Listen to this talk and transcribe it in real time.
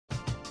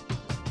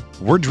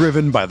We're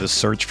driven by the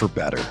search for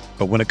better.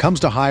 But when it comes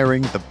to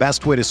hiring, the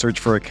best way to search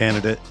for a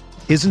candidate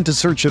isn't to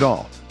search at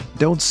all.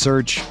 Don't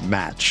search,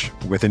 match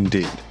with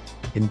Indeed.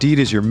 Indeed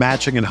is your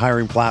matching and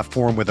hiring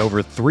platform with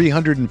over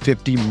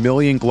 350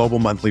 million global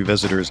monthly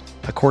visitors,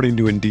 according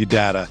to Indeed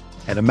data,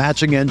 and a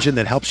matching engine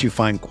that helps you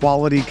find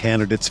quality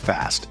candidates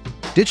fast.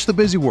 Ditch the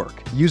busy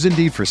work. Use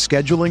Indeed for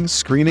scheduling,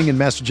 screening, and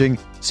messaging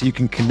so you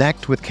can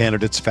connect with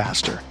candidates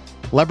faster.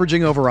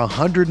 Leveraging over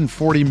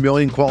 140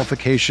 million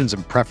qualifications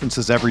and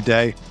preferences every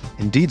day,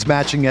 Indeed's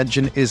matching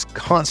engine is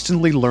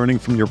constantly learning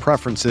from your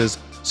preferences,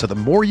 so the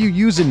more you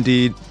use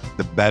Indeed,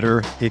 the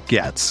better it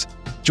gets.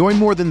 Join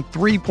more than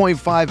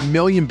 3.5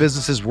 million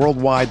businesses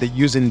worldwide that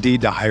use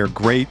Indeed to hire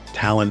great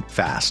talent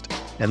fast.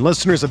 And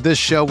listeners of this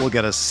show will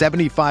get a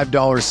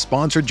 $75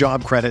 sponsored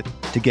job credit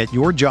to get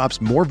your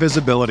jobs more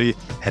visibility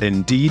at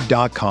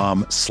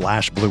Indeed.com/Blue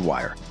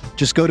Wire.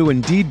 Just go to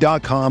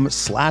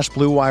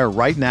Indeed.com/Blue Wire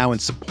right now and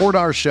support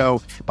our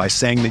show by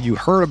saying that you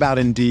heard about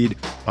Indeed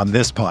on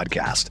this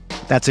podcast.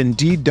 That's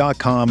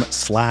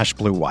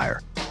Indeed.com/Blue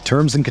Wire.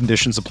 Terms and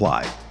conditions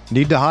apply.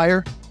 Need to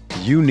hire?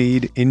 You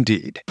need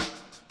Indeed.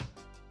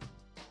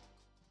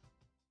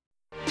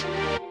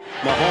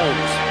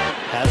 Mahomes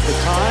has the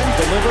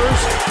time, delivers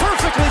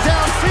perfectly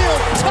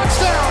downfield.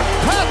 Touchdown!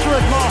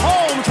 Patrick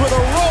Mahomes with a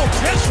rope.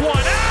 This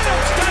one,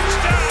 Adams,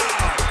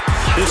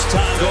 touchdown! This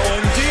time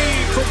going deep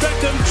for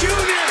Beckham Jr.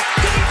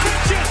 Did he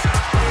catch it?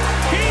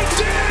 He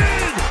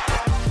did!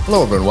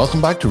 Hello everyone, welcome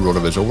back to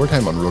RotoViz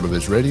Overtime on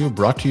RotoViz Radio,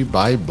 brought to you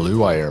by Blue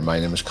Wire. My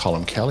name is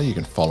Colin Kelly. You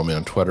can follow me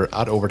on Twitter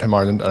at Overtime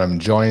Ireland, and I'm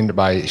joined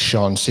by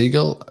Sean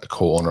Siegel,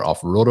 co-owner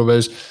of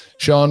RotoViz.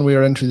 Sean, we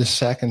are into the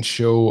second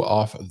show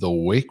of the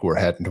week. We're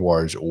heading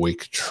towards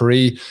week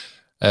 3.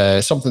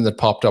 Something that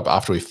popped up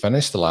after we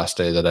finished the last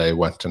day that I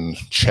went and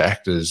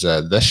checked is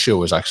this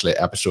show is actually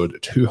episode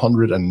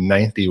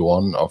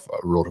 291 of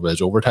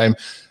RotoViz Overtime.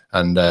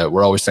 And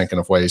we're always thinking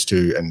of ways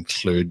to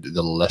include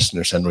the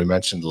listeners. And we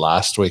mentioned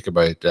last week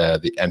about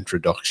the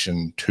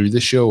introduction to the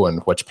show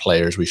and which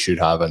players we should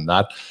have in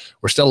that.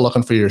 We're still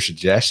looking for your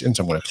suggestions.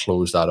 I'm going to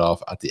close that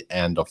off at the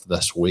end of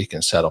this week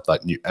and set up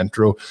that new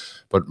intro.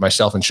 But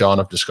myself and Sean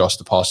have discussed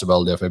the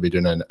possibility of maybe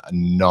doing a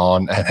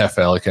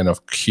non-NFL kind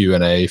of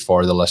Q&A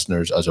for the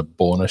listeners as a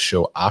bonus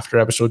show after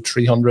episode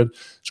 300.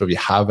 So if you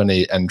have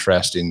any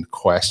interesting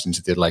questions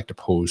that they'd like to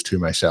pose to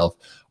myself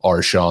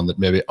or Sean that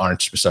maybe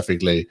aren't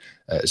specifically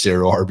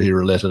Zero RB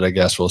related, I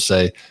guess we'll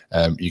say,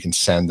 you can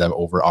send them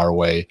over our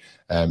way.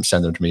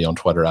 Send them to me on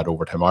Twitter at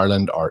Overtime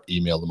Ireland or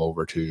email them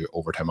over to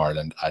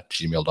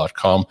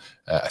overtimeireland@gmail.com.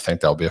 I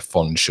think that'll be a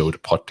fun show to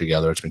put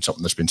together. It's been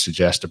something that's been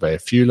suggested by a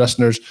few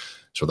listeners,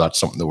 so that's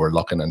something that we're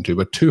looking into.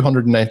 But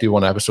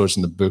 291 episodes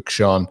in the book,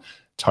 Sean.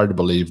 It's hard to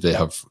believe they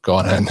have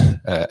gone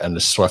in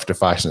as swift a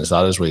fashion as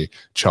that as we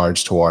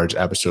charge towards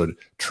episode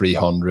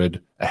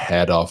 300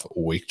 ahead of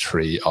week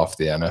 3 of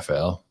the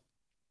NFL.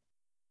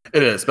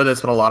 It is, but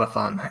it's been a lot of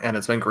fun, and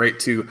it's been great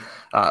to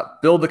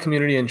build the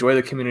community, enjoy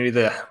the community.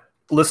 The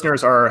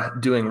listeners are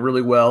doing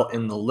really well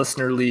in the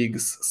listener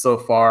leagues so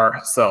far,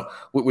 so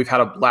we've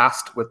had a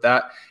blast with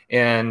that.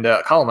 And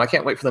Colin, I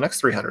can't wait for the next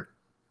 300.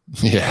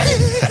 Yeah.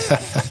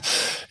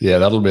 Yeah,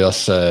 that'll be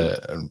us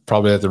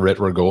probably at the rate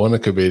we're going.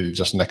 It could be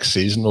just next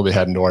season. We'll be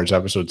heading towards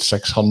episode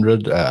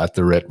 600 at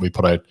the rate we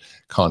put out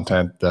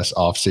content this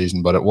off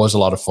season. But it was a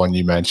lot of fun.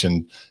 You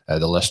mentioned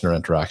the listener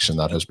interaction.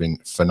 That has been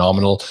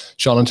phenomenal.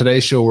 Sean, on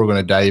today's show, we're going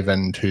to dive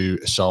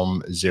into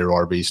some Zero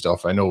RB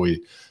stuff. I know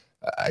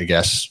I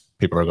guess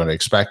people are going to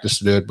expect us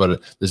to do it, but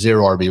the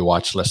Zero RB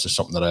watch list is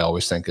something that I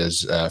always think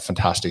is a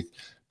fantastic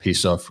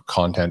piece of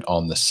content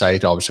on the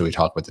site. Obviously, we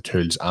talk about the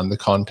tools and the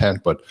content,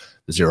 but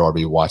the Zero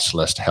RB watch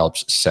list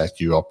helps set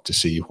you up to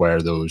see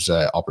where those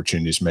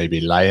opportunities may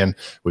be lying.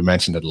 We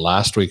mentioned it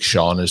last week.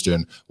 Sean is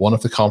doing one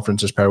of the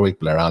conferences per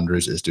week. Blair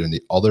Andrews is doing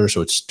the other.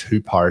 So it's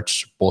 2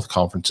 parts, both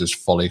conferences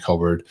fully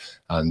covered.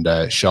 And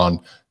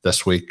Sean,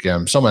 this week,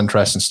 some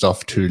interesting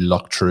stuff to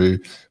look through.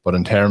 But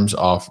in terms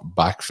of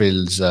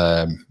backfields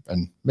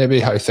and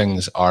maybe how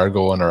things are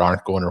going or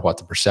aren't going or what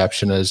the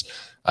perception is,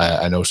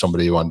 I know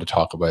somebody you wanted to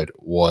talk about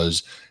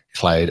was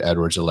Clyde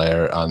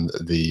Edwards-Helaire and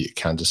the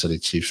Kansas City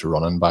Chiefs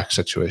running back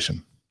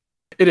situation.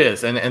 It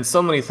is, and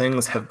so many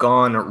things have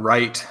gone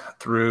right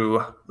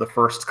through the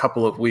first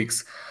couple of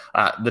weeks.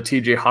 The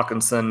TJ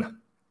Hawkinson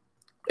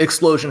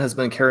explosion has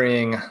been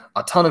carrying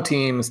a ton of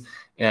teams,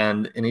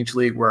 and in each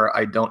league where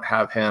I don't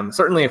have him,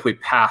 certainly if we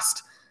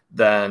passed,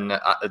 then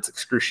it's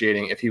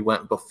excruciating. If he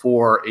went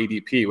before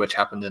ADP, which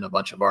happened in a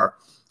bunch of our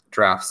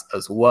drafts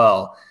as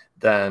well,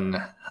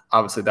 then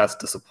obviously that's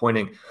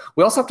disappointing.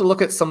 We also have to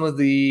look at some of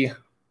the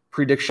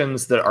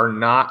predictions that are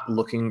not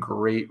looking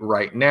great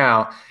right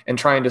now and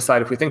try and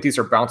decide if we think these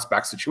are bounce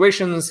back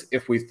situations,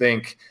 if we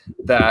think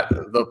that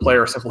the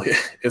player simply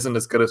isn't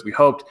as good as we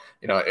hoped,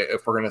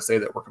 if we're going to say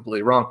that we're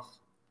completely wrong.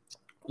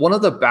 One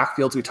of the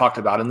backfields we talked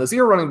about in the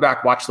Zero running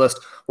back watch list,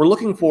 we're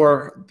looking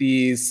for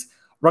these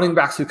running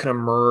backs who can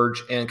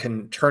emerge and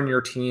can turn your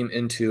team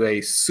into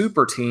a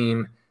super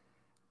team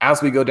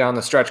as we go down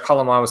the stretch.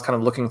 Colin, I was kind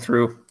of looking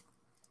through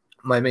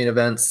my main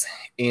events,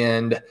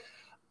 and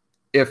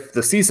if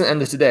the season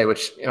ended today,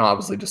 which,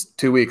 obviously just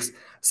 2 weeks,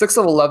 6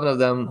 of 11 of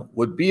them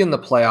would be in the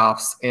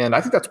playoffs. And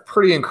I think that's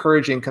pretty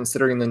encouraging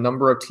considering the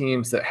number of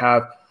teams that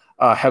have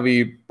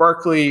heavy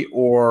Barkley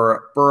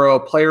or Burrow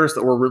players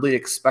that we're really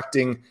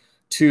expecting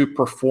to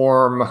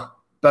perform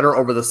better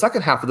over the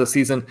second half of the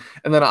season.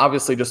 And then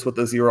obviously just with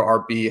the 0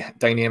 RB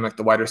dynamic,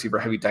 the wide receiver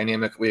heavy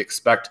dynamic, we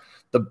expect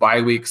the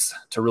bye weeks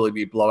to really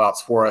be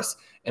blowouts for us.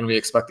 And we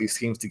expect these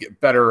teams to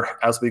get better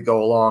as we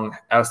go along,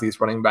 as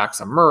these running backs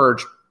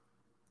emerge.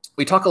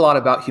 We talk a lot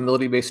about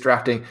humility-based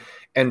drafting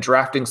and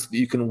drafting so that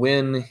you can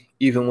win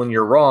even when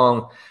you're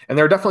wrong. And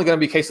there are definitely going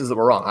to be cases that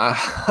we're wrong.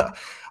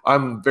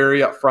 I'm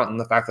very upfront in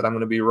the fact that I'm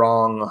going to be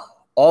wrong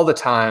all the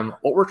time.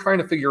 What we're trying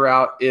to figure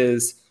out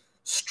is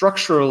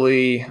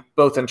structurally,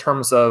 both in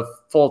terms of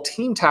full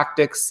team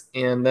tactics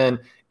and then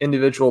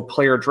individual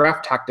player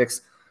draft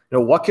tactics,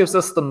 what gives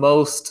us the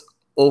most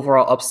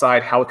overall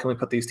upside? How can we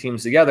put these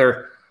teams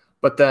together?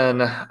 But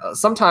then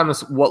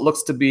sometimes what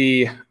looks to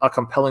be a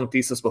compelling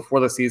thesis before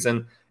the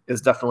season is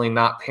definitely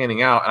not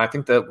panning out. And I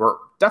think that we're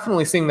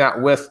definitely seeing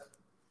that with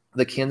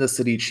the Kansas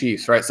City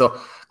Chiefs, right? So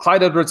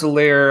Clyde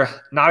Edwards-Helaire,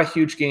 not a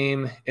huge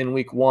game in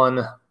week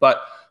 1,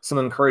 but some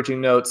encouraging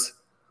notes.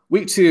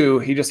 Week 2,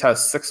 he just has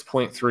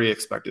 6.3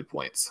 expected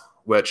points,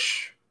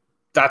 which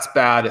that's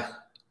bad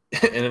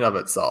in and of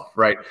itself,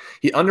 right?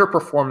 He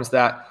underperforms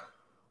that.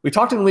 We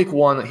talked in week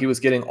 1 that he was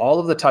getting all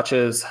of the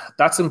touches.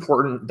 That's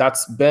important.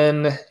 That's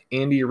been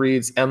Andy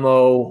Reid's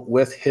MO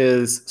with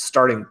his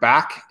starting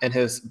back, and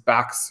his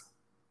backs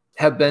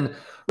have been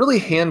really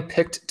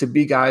handpicked to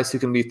be guys who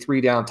can be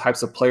 3-down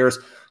types of players.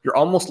 You're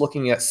almost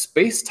looking at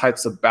space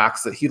types of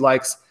backs that he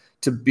likes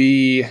to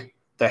be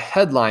the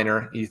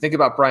headliner. You think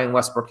about Brian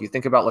Westbrook, you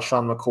think about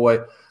LaShawn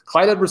McCoy,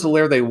 Clyde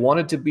Edwards-Helaire, they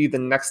wanted to be the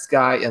next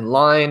guy in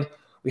line.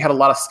 We had a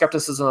lot of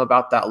skepticism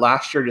about that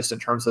last year just in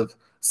terms of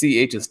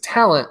CEH's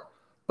talent.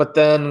 But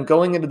then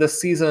going into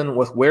this season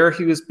with where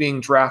he was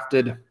being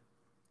drafted,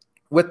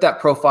 with that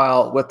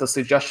profile, with the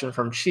suggestion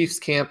from Chiefs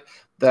camp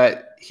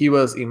that he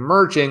was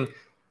emerging,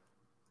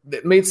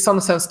 it made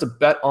some sense to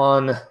bet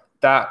on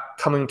that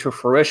coming to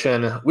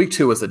fruition. Week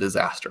 2 was a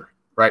disaster,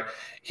 right?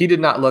 He did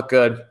not look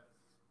good.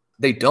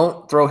 They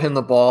don't throw him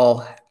the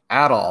ball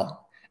at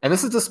all. And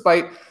this is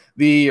despite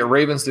the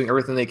Ravens doing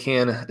everything they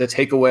can to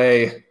take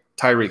away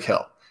Tyreek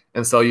Hill.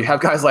 And so you have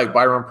guys like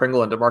Byron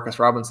Pringle and Demarcus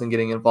Robinson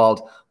getting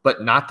involved,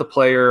 but not the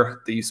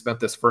player that you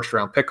spent this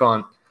first-round pick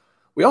on.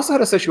 We also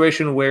had a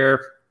situation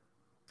where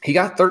he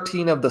got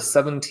 13 of the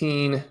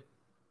 17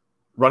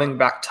 running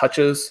back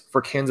touches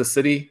for Kansas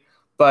City,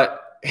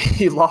 but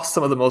he lost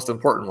some of the most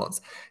important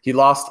ones. He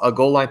lost a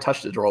goal line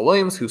touch to Darrell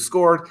Williams, who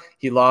scored.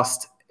 He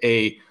lost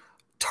a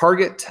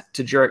target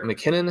to Jerick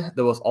McKinnon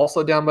that was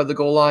also down by the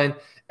goal line.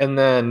 And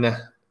then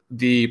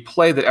the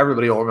play that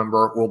everybody will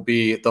remember will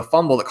be the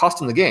fumble that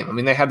cost him the game. I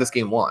mean, they had this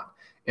game won,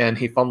 and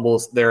he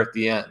fumbles there at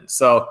the end.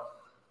 So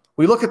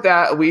we look at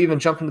that. We even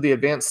jump into the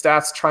advanced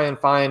stats, try and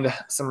find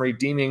some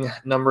redeeming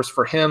numbers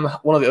for him.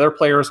 One of the other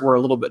players we're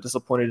a little bit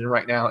disappointed in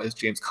right now is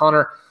James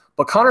Conner.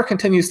 But Conner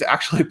continues to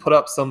actually put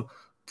up some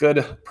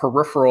good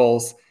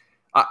peripherals,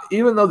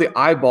 even though the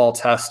eyeball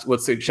test would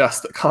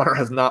suggest that Conner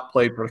has not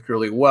played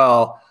particularly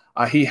well.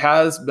 He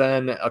has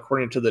been,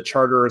 according to the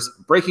Chargers,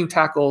 breaking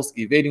tackles,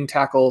 evading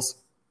tackles.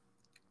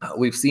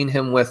 We've seen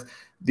him with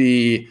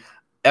the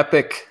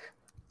epic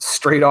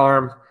straight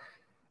arm.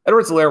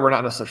 Edwards-Helaire, we're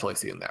not necessarily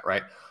seeing that,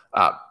 right?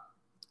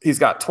 He's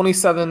got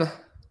 27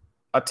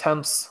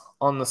 attempts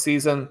on the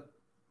season.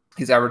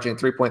 He's averaging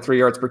 3.3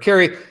 yards per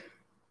carry.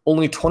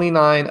 Only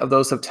 29 of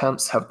those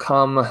attempts have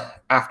come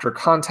after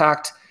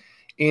contact.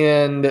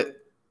 And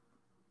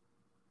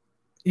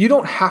you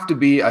don't have to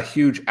be a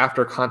huge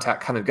after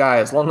contact kind of guy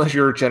as long as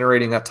you're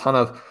generating a ton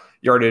of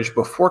yardage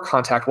before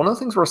contact. One of the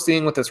things we're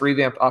seeing with this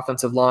revamped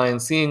offensive line,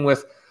 seeing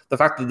with the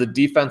fact that the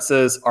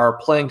defenses are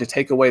playing to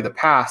take away the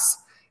pass,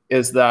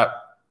 is that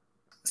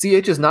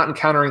CH is not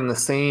encountering the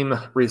same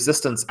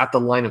resistance at the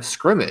line of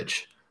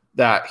scrimmage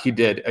that he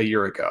did a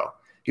year ago.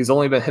 He's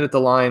only been hit at the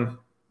line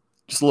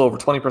just a little over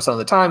 20% of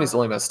the time. He's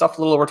only been stuffed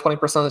a little over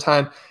 20% of the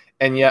time.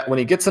 And yet when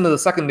he gets into the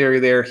secondary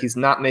there, he's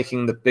not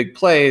making the big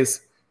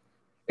plays.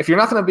 If you're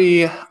not going to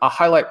be a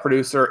highlight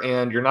producer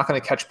and you're not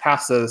going to catch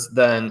passes,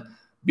 then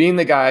being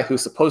the guy who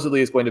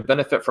supposedly is going to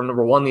benefit from,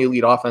 number one, the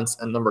elite offense,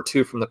 and number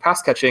two, from the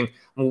pass catching,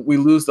 we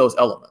lose those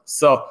elements.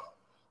 So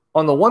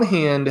on the one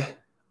hand,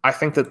 I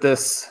think that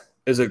this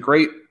is a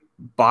great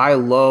buy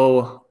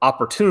low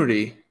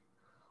opportunity.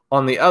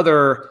 On the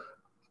other,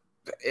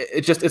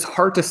 it's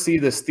hard to see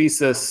this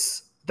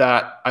thesis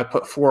that I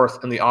put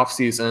forth in the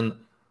offseason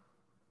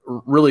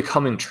really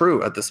coming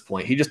true at this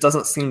point. He just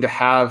doesn't seem to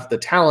have the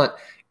talent.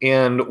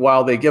 And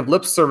while they give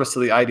lip service to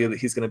the idea that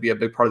he's going to be a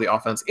big part of the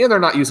offense, and they're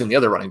not using the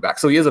other running back,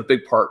 so he is a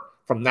big part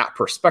from that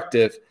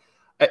perspective,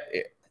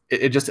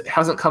 it just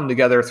hasn't come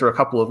together through a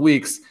couple of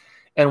weeks.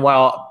 And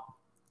while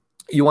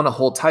you want to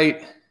hold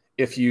tight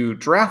if you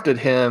drafted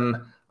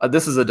him,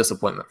 this is a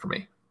disappointment for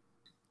me.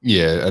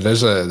 Yeah,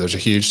 there's a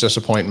huge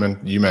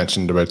disappointment. You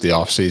mentioned about the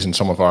offseason,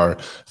 some of our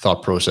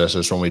thought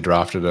processes when we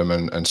drafted him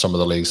and some of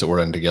the leagues that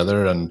we're in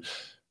together. And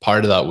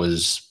part of that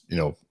was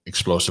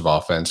explosive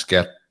offense,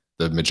 get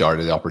the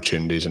majority of the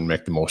opportunities and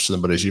make the most of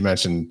them. But as you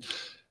mentioned,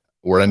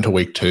 we're into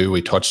week 2.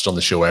 We touched on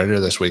the show earlier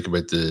this week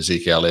about the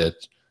Zeke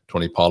Elliott,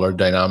 Tony Pollard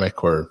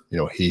dynamic, where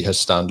he has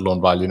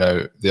standalone value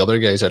now. The other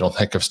guys I don't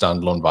think have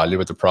standalone value,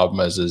 but the problem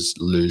is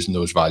losing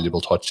those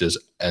valuable touches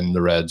in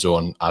the red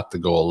zone at the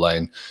goal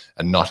line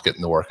and not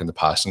getting the work in the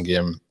passing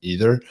game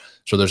either.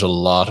 So there's a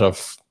lot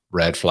of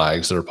red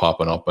flags that are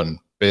popping up, and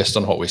based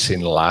on what we've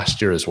seen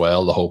last year as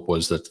well, the hope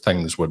was that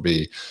things would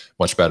be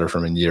much better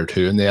from in year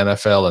 2 in the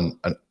NFL,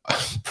 and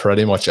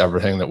pretty much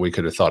everything that we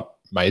could have thought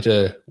might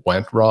have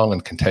went wrong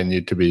and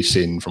continued to be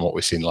seen from what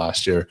we've seen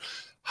last year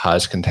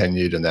has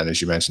continued. And then,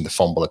 as you mentioned, the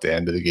fumble at the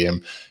end of the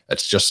game,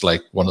 it's just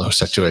like one of those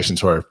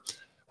situations where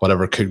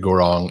whatever could go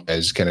wrong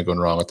is kind of going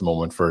wrong at the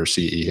moment for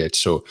CEH.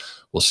 So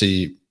we'll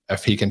see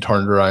if he can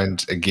turn it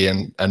around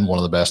again in one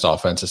of the best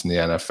offenses in the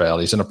NFL.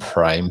 He's in a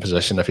prime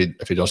position. If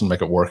he doesn't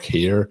make it work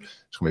here,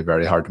 it's going to be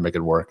very hard to make it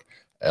work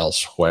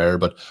elsewhere.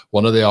 But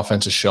one of the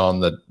offenses,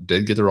 Sean, that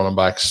did get the running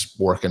backs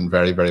working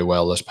very, very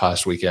well this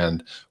past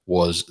weekend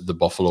was the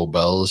Buffalo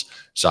Bills.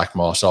 Zach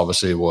Moss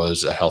obviously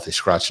was a healthy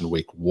scratch in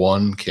week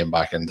 1, came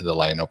back into the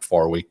lineup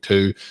for week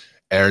 2.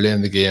 Early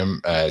in the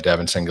game,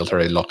 Devin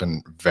Singletary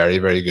looking very,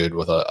 very good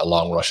with a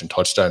long rushing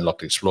touchdown,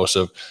 looked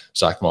explosive.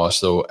 Zach Moss,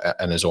 though,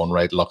 in his own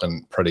right,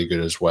 looking pretty good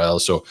as well.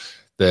 So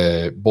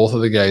both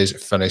of the guys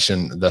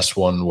finishing this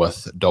one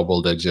with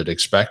double-digit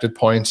expected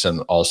points and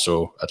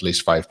also at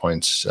least 5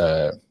 points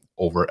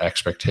over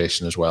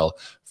expectation as well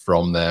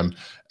from them.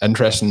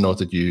 Interesting note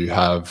that you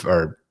have,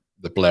 or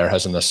the Blair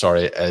has in this,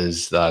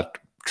 is that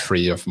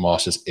 3 of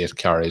Moss's 8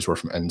 carries were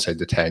from inside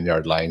the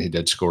 10-yard line. He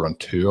did score on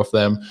 2 of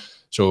them.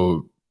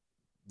 So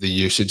the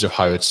usage of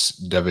how it's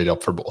divvied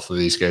up for both of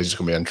these guys is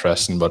going to be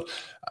interesting, but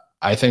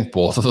I think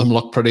both of them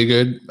look pretty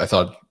good. I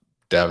thought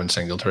Devin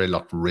Singletary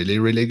looked really,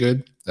 really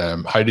good.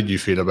 How did you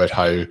feel about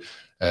how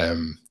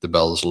the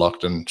Bills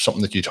looked? And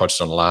something that you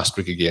touched on last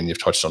week, again,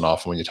 you've touched on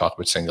often when you talk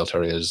about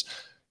Singletary, is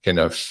kind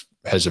of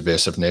his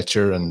evasive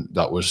nature, and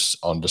that was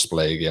on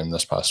display again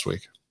this past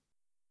week.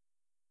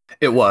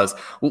 It was.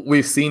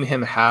 We've seen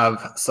him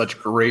have such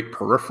great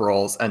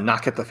peripherals and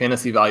not get the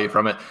fantasy value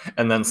from it.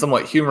 And then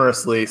somewhat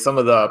humorously, some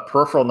of the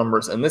peripheral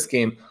numbers in this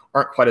game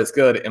aren't quite as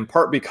good, in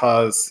part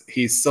because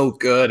he's so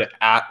good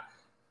at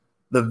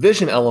the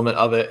vision element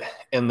of it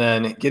and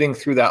then getting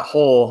through that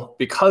hole.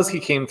 Because he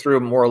came through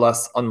more or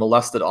less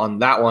unmolested on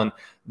that one,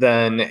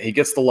 then he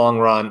gets the long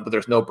run, but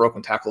there's no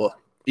broken tackle,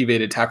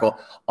 evaded tackle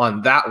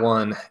on that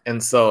one.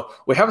 And so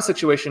we have a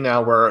situation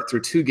now where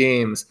through 2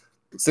 games,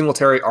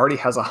 Singletary already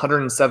has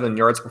 107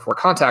 yards before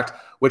contact,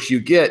 which you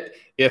get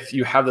if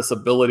you have this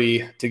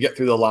ability to get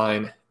through the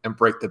line and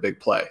break the big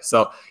play.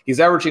 So he's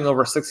averaging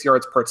over 6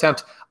 yards per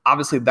attempt.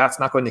 Obviously, that's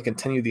not going to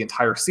continue the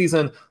entire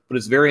season, but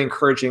it's very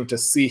encouraging to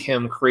see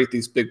him create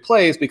these big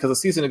plays, because a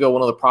season ago,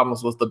 one of the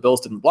problems was the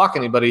Bills didn't block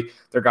anybody.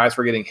 Their guys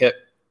were getting hit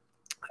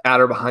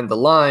at or behind the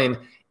line.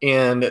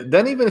 And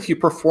then even if you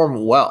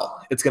perform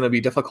well, it's going to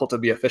be difficult to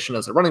be efficient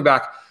as a running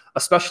back,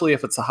 especially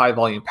if it's a high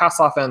volume pass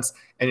offense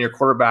and your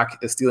quarterback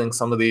is stealing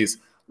some of these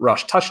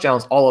rush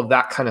touchdowns, all of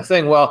that kind of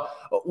thing. Well,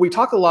 we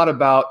talk a lot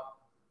about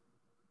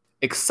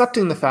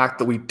accepting the fact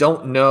that we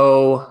don't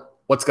know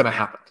what's going to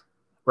happen,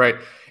 right?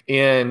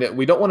 And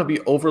we don't want to be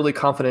overly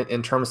confident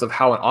in terms of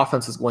how an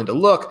offense is going to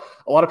look.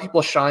 A lot of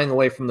people shying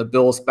away from the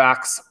Bills'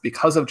 backs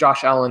because of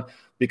Josh Allen,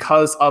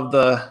 because of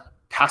the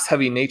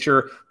pass-heavy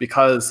nature,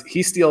 because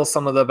he steals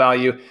some of the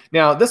value.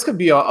 Now, this could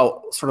be a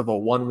sort of a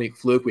 1-week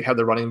fluke. We had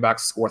the running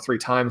backs score 3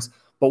 times.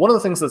 But one of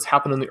the things that's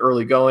happened in the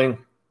early going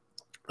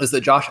is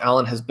that Josh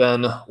Allen has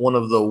been one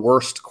of the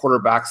worst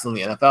quarterbacks in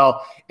the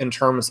NFL in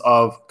terms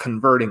of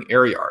converting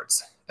air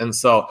yards. And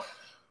so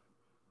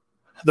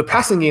the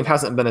passing game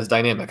hasn't been as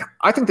dynamic.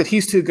 I think that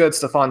he's too good.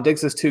 Stephon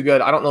Diggs is too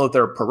good. I don't know that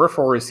their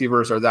peripheral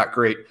receivers are that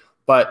great,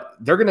 but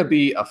they're going to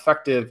be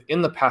effective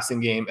in the passing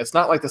game. It's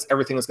not like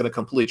everything is going to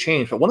completely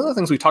change. But one of the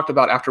things we talked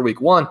about after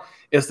week 1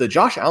 is that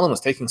Josh Allen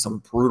was taking some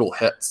brutal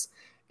hits.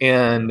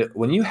 And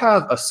when you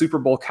have a Super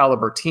Bowl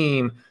caliber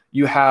team,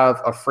 you have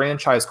a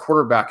franchise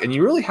quarterback, and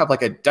you really have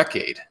like a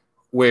decade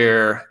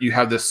where you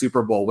have this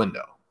Super Bowl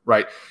window,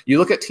 right? You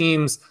look at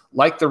teams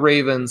like the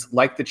Ravens,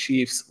 like the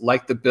Chiefs,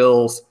 like the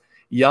Bills,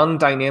 young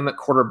dynamic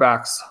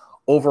quarterbacks,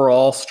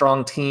 overall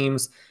strong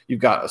teams. You've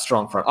got a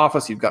strong front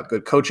office. You've got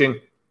good coaching.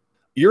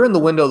 You're in the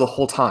window the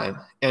whole time,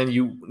 and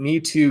you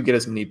need to get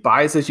as many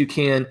buys as you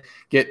can,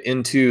 get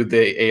into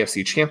the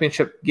AFC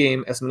Championship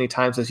game as many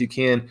times as you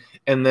can,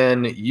 and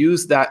then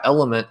use that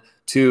element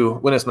to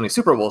win as many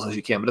Super Bowls as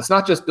you can. But it's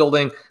not just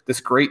building this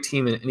great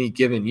team in any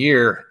given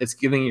year. It's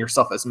giving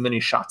yourself as many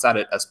shots at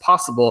it as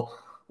possible.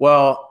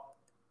 Well,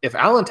 if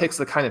Allen takes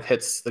the kind of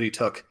hits that he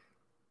took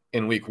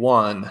in week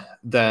 1,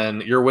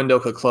 then your window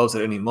could close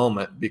at any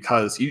moment,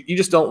 because you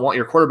just don't want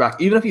your quarterback,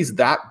 even if he's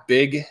that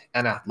big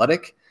and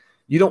athletic,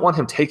 you don't want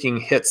him taking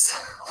hits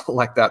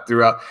like that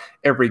throughout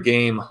every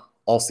game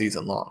all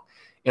season long.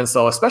 And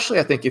so especially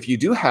I think if you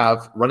do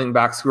have running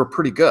backs who are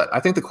pretty good, I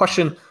think the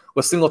question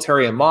with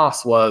Singletary and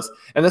Moss was,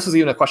 and this was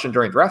even a question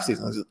during draft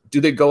season, do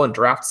they go and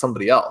draft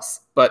somebody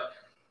else? But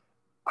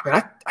I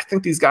mean, I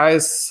think these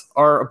guys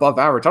are above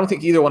average. I don't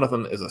think either one of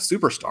them is a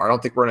superstar. I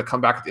don't think we're going to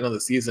come back at the end of the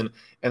season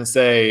and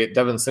say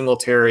Devin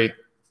Singletary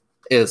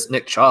is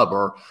Nick Chubb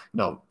or,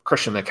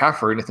 Christian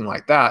McCaffrey or anything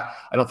like that.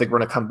 I don't think we're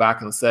going to come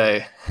back and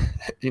say,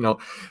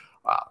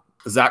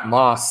 Zach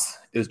Moss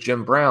is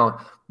Jim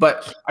Brown.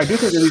 But I do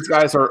think that these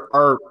guys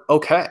are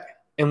okay.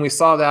 And we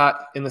saw that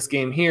in this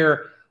game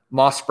here.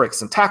 Moss breaks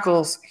some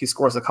tackles. He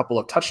scores a couple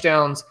of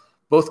touchdowns.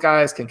 Both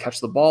guys can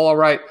catch the ball all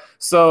right.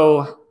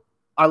 So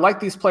I like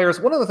these players.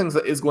 One of the things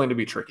that is going to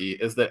be tricky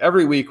is that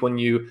every week when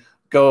you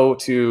go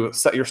to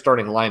set your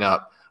starting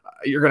lineup,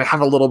 you're going to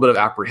have a little bit of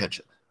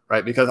apprehension,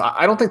 right? Because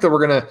I don't think that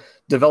we're going to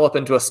develop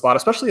into a spot,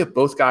 especially if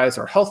both guys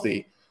are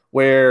healthy,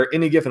 where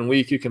any given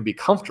week you can be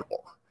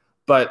comfortable.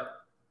 But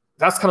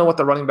that's kind of what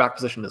the running back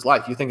position is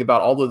like. You think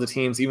about all of the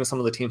teams, even some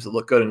of the teams that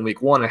look good in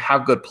week one and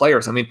have good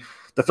players. I mean,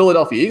 the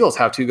Philadelphia Eagles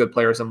have two good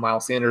players in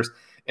Miles Sanders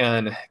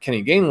and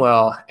Kenny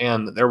Gainwell,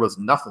 and there was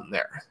nothing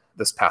there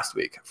this past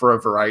week for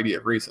a variety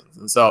of reasons.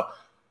 And so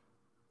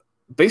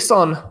based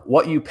on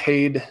what you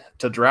paid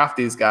to draft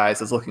these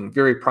guys is looking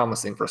very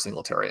promising for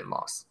Singletary and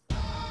Moss.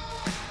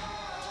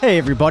 Hey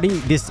everybody,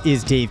 this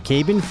is Dave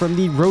Cabin from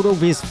the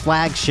RotoViz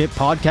flagship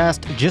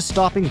podcast, just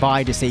stopping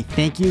by to say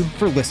thank you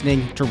for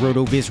listening to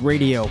RotoViz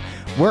Radio.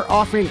 We're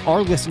offering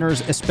our listeners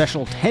a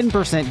special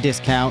 10%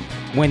 discount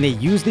when they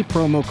use the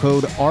promo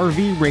code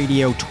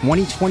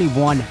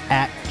RVRadio2021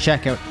 at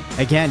checkout.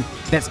 Again,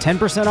 that's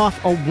 10%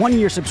 off a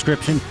 1-year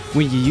subscription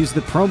when you use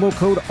the promo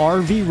code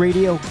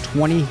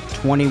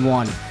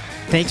RVRadio2021.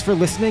 Thanks for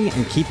listening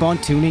and keep on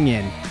tuning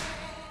in.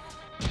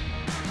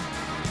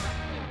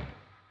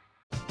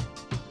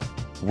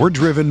 We're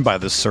driven by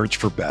the search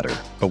for better.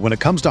 But when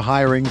it comes to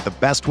hiring, the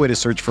best way to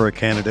search for a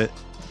candidate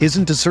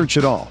isn't to search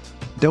at all.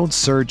 Don't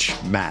search,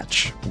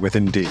 match with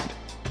Indeed.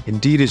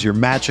 Indeed is your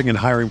matching and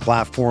hiring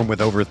platform with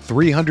over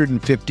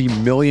 350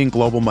 million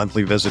global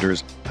monthly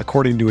visitors,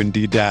 according to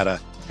Indeed data,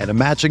 and a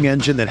matching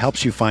engine that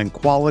helps you find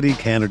quality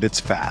candidates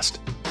fast.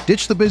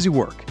 Ditch the busy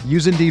work.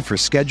 Use Indeed for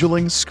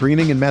scheduling,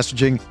 screening, and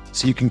messaging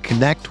so you can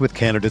connect with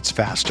candidates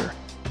faster.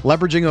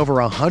 Leveraging over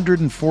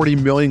 140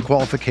 million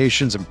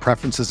qualifications and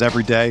preferences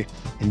every day,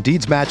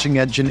 Indeed's matching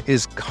engine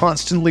is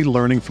constantly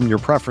learning from your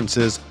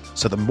preferences,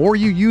 so the more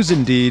you use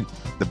Indeed,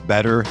 the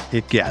better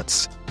it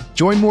gets.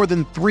 Join more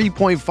than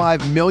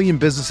 3.5 million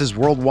businesses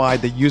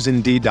worldwide that use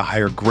Indeed to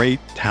hire great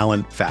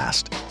talent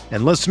fast.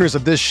 And listeners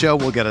of this show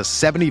will get a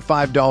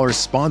 $75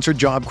 sponsored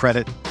job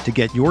credit to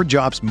get your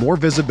jobs more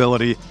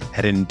visibility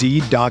at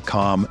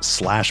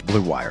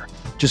Indeed.com/Blue Wire.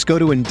 Just go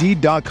to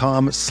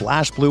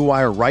Indeed.com/Blue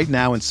Wire right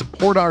now and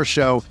support our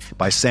show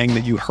by saying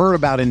that you heard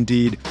about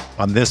Indeed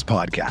on this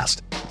podcast.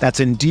 That's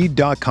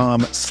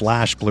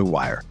Indeed.com/Blue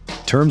Wire.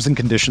 Terms and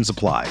conditions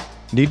apply.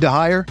 Need to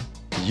hire?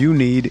 You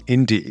need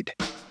Indeed.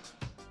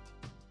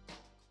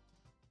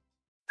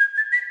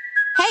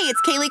 Hey,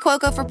 it's Kaylee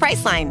Cuoco for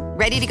Priceline.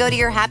 Ready to go to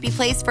your happy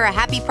place for a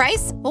happy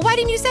price? Well, why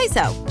didn't you say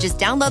so? Just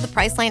download the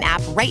Priceline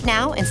app right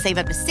now and save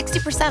up to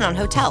 60% on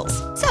hotels.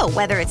 So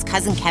whether it's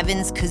Cousin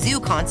Kevin's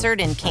Kazoo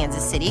Concert in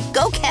Kansas City,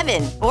 go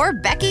Kevin, or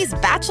Becky's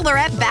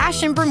Bachelorette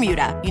Bash in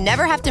Bermuda, you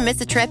never have to miss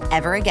a trip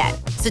ever again.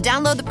 So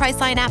download the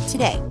Priceline app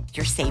today.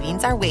 Your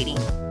savings are waiting.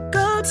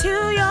 Go to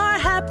your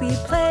happy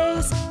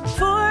place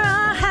for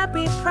a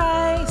happy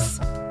price.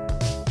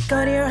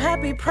 Go to your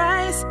happy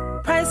price,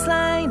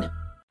 Priceline.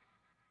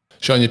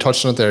 Sean, you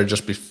touched on it there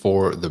just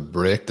before the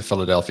break. The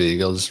Philadelphia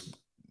Eagles,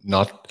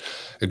 not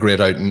a great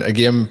outing. A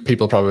game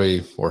people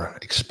probably were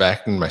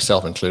expecting,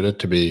 myself included,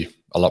 to be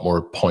a lot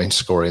more point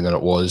scoring than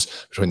it was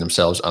between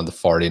themselves and the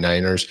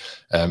 49ers.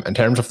 In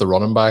terms of the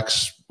running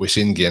backs, we've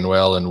seen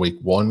Gainwell in week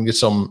one get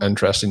some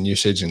interesting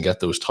usage and get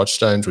those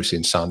touchdowns. We've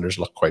seen Sanders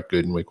look quite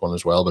good in week one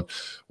as well. But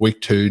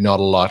week two, not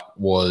a lot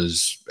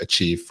was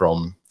achieved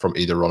from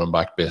either running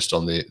back based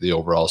on the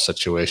overall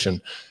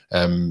situation.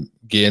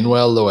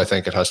 Gainwell, though, I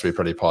think it has to be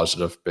pretty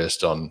positive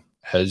based on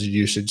his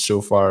usage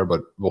so far.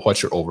 But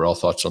what's your overall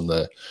thoughts on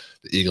the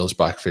Eagles'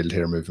 backfield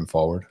here moving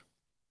forward?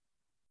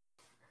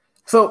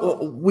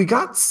 So we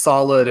got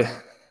solid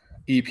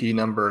EP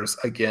numbers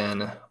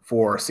again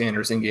for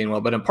Sanders and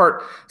Gainwell, but in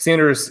part,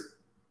 Sanders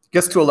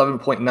gets to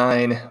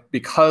 11.9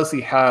 because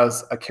he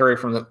has a carry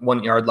from the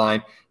 1 yard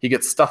line. He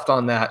gets stuffed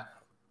on that.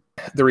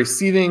 The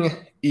receiving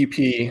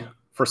EP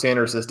for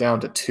Sanders is down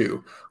to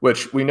 2,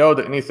 which we know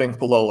that anything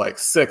below like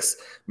 6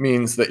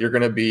 means that you're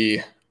going to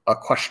be a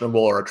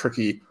questionable or a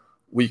tricky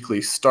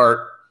weekly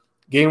start.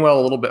 Gainwell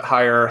a little bit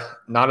higher,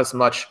 not as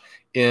much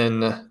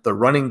in the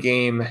running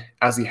game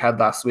as he had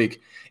last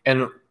week.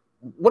 And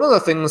one of the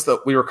things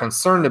that we were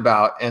concerned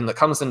about and that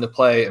comes into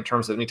play in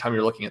terms of anytime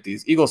you're looking at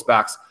these Eagles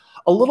backs,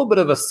 a little bit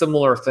of a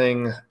similar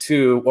thing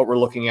to what we're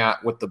looking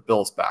at with the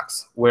Bills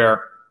backs,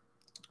 where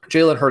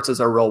Jalen Hurts is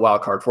a real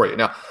wild card for you.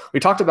 Now, we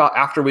talked about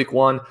after week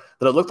one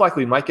that it looked like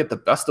we might get the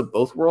best of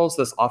both worlds.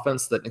 This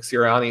offense that Nick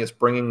Sirianni is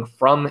bringing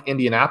from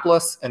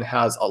Indianapolis and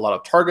has a lot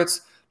of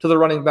targets to the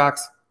running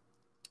backs,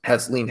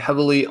 has leaned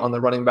heavily on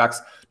the running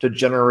backs to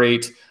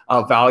generate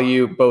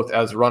value both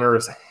as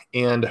runners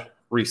and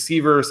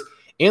receivers.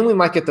 And we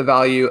might get the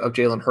value of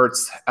Jalen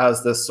Hurts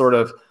as this sort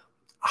of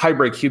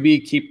hybrid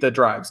QB, keep the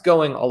drives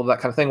going, all of that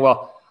kind of thing.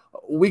 Well,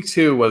 week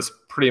 2 was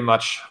pretty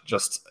much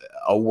just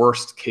a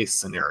worst case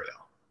scenario,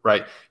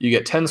 right? You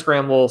get 10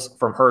 scrambles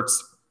from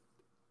Hurts,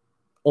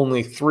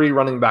 only 3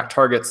 running back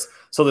targets.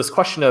 So this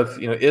question of,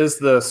 is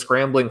the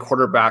scrambling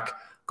quarterback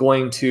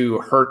going to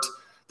hurt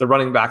the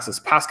running backs as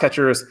pass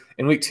catchers?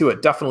 In week 2,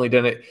 it definitely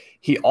didn't.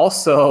 He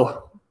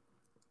also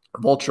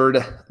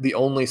vultured the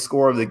only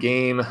score of the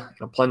game,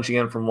 plunging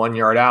in from 1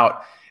 yard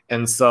out.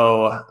 And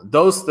so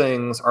those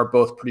things are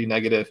both pretty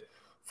negative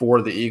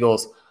for the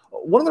Eagles.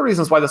 One of the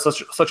reasons why this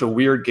is such a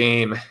weird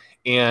game,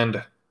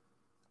 and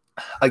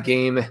a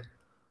game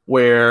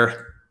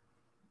where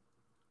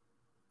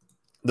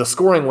the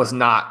scoring was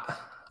not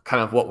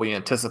kind of what we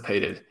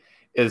anticipated,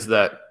 is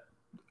that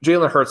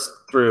Jalen Hurts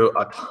threw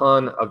a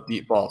ton of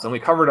deep balls. And we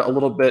covered a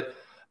little bit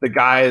the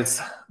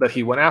guys that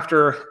he went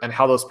after and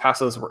how those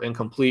passes were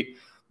incomplete.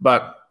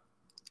 But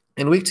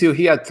in week 2,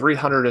 he had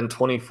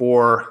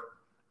 324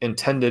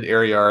 intended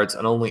air yards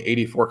and only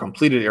 84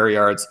 completed air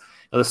yards.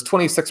 Now, this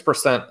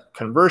 26%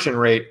 conversion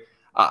rate,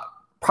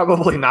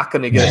 probably not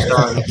going to get it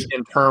done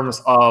in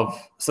terms of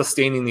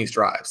sustaining these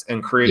drives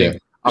and creating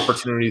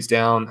opportunities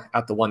down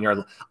at the 1 yard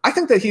line. I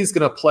think that he's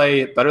going to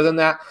play better than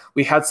that.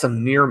 We had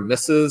some near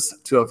misses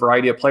to a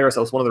variety of players.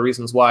 That was one of the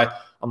reasons why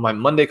on my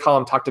Monday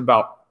column talked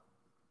about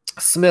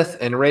Smith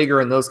and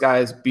Rager and those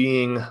guys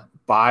being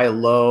buy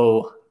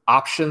low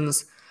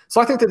options.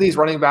 So I think that these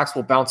running backs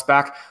will bounce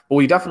back, but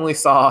we definitely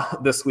saw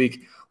this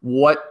week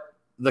what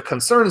the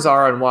concerns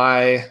are and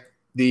why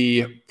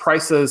the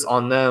prices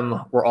on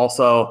them were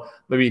also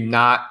maybe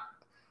not,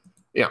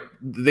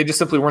 they just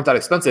simply weren't that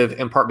expensive,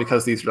 in part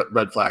because these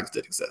red flags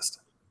did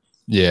exist.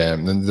 Yeah,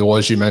 and there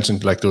was, you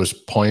mentioned like those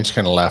points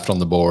kind of left on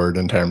the board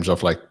in terms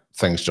of like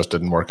things just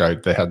didn't work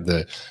out. They had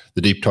the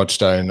deep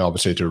touchdown,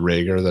 obviously, to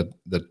Rager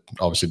that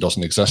obviously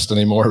doesn't exist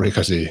anymore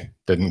because he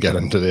didn't get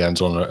into the end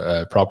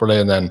zone properly.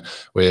 And then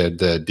we had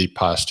the deep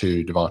pass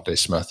to Devontae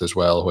Smith as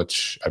well,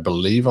 which I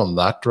believe on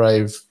that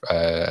drive,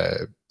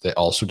 they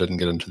also didn't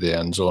get into the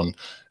end zone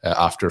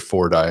after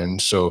 4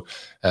 downs. So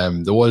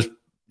there was,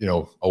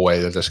 a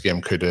way that this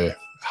game could have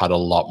had a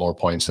lot more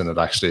points than it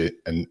actually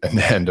and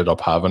ended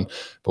up having.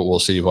 But we'll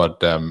see what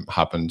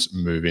happens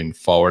moving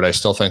forward. I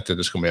still think that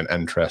it's going to be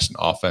an interesting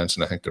offense,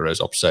 and I think there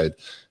is upside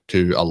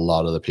to a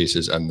lot of the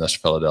pieces in this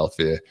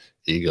Philadelphia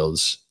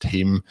Eagles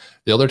team.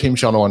 The other team,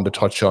 Sean, I wanted to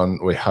touch on,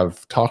 we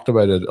have talked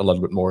about it a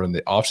little bit more in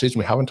the offseason.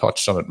 We haven't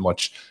touched on it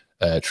much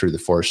through the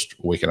first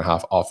week and a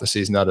half off the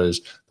season. That is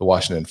the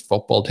Washington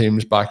football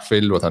team's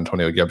backfield with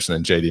Antonio Gibson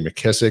and J.D.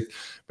 McKissic.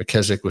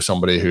 McKissic was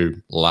somebody who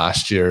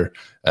last year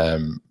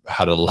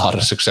had a lot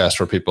of success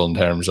for people in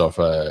terms of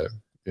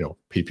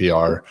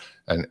PPR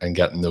and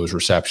getting those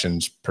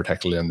receptions,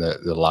 particularly in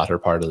the latter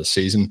part of the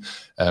season.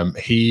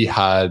 He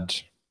had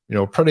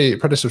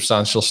pretty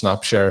substantial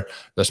snap share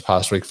this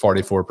past week,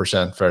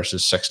 44%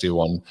 versus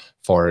 61%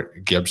 for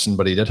Gibson,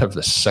 but he did have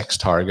the 6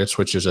 targets,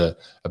 which is a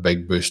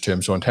big boost to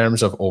him. So in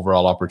terms of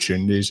overall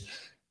opportunities,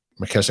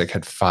 McKissic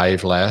had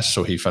 5 less,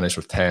 so he finished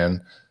with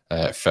 10,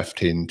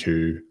 15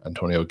 to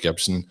Antonio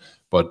Gibson.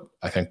 But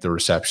I think the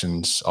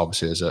receptions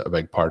obviously is a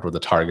big part with the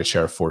target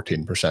share of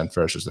 14%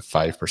 versus the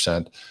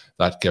 5%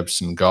 that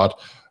Gibson got.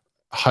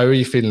 How are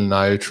you feeling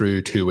now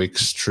through 2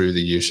 weeks through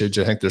the usage?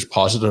 I think there's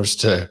positives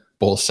to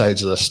both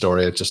sides of the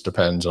story. It just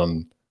depends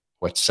on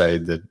which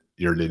side that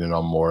you're leaning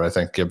on more. I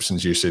think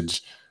Gibson's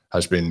usage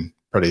has been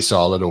pretty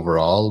solid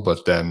overall,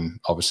 but then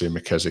obviously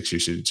McKiссic's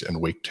usage in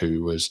week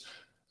 2 was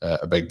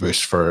a big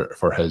boost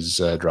for his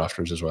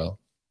drafters as well.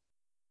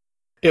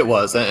 It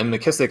was, and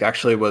McKissic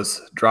actually was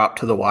dropped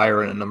to the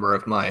wire in a number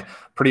of my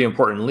pretty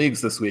important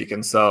leagues this week,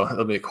 and so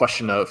it'll be a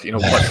question of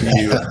what do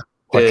you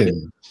did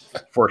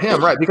for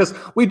him, right? Because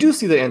we do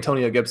see that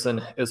Antonio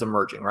Gibson is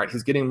emerging, right?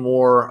 He's getting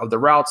more of the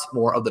routes,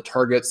 more of the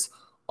targets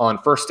on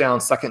first down,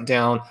 second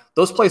down.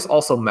 Those plays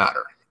also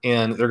matter,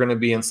 and they're going to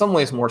be in some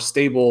ways more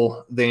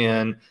stable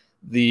than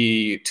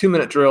the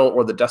 2-minute drill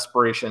or the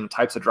desperation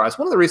types of drives.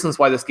 One of the reasons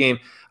why this game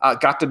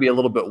got to be a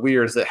little bit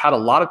weird is it had a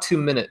lot of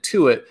 2-minute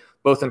to it,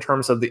 both in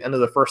terms of the end of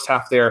the first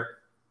half there,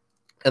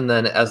 and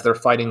then as they're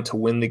fighting to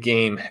win the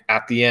game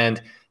at the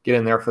end, get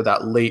in there for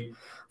that late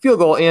field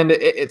goal. And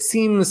it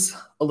seems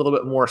a little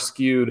bit more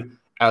skewed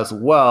as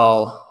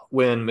well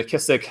when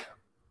McKissic,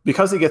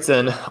 because he gets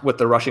in with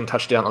the rushing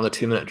touchdown on the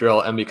 2-minute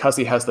drill, and because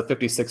he has the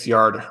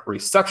 56-yard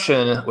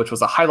reception, which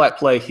was a highlight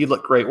play, he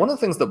looked great. One of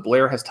the things that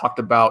Blair has talked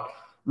about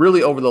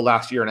really over the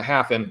last year and a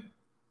half, and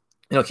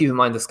keep in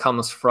mind this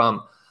comes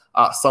from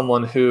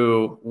someone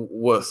who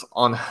was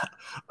on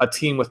a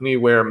team with me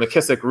where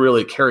McKissic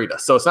really carried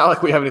us. So it's not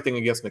like we have anything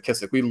against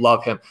McKissic. We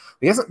love him.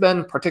 He hasn't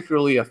been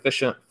particularly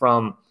efficient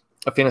from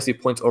a fantasy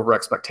points over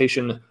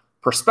expectation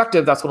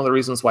perspective. That's one of the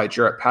reasons why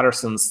Jarrett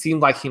Patterson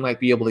seemed like he might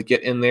be able to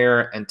get in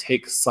there and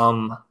take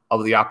some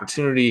of the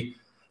opportunity.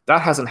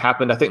 That hasn't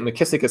happened. I think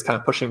McKissic is kind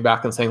of pushing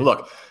back and saying,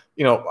 look,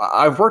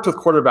 I've worked with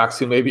quarterbacks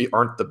who maybe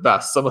aren't the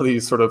best. Some of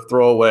these sort of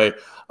throwaway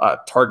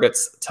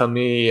targets to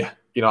me,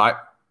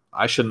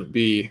 that shouldn't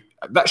be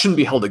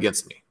held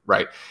against me,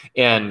 right?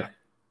 And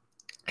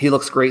he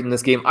looks great in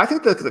this game. I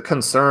think that the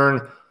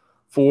concern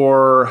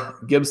for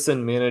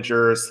Gibson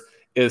managers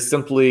is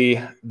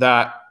simply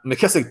that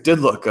McKissic did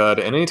look good.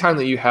 And anytime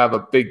that you have a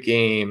big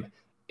game,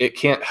 it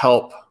can't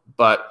help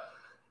but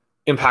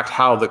impact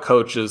how the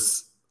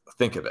coaches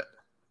think of it.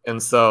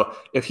 And so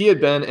if he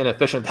had been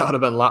inefficient, that would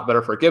have been a lot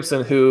better for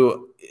Gibson,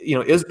 who,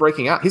 is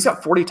breaking out. He's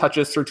got 40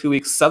 touches through 2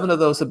 weeks. 7 of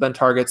those have been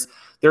targets.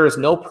 There is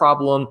no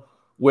problem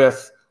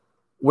with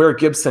where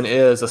Gibson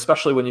is,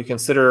 especially when you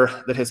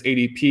consider that his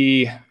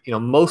ADP,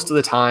 most of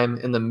the time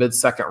in the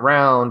mid-second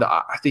round.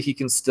 I think he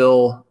can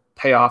still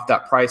pay off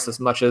that price as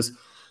much as,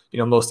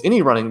 most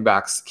any running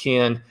backs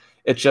can.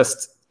 It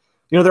just,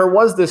 there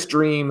was this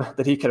dream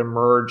that he could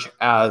emerge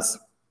as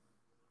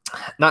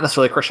not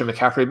necessarily Christian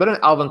McCaffrey, but an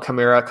Alvin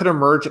Kamara, could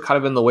emerge kind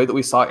of in the way that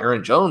we saw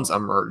Aaron Jones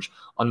emerge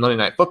on Monday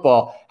Night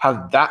Football,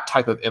 have that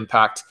type of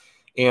impact,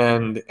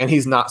 and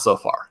he's not so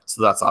far.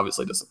 So that's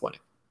obviously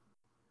disappointing.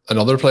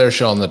 Another player,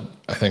 Sean, that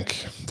I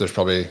think there's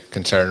probably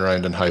concern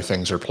around and how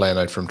things are playing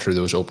out from through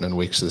those opening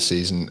weeks of the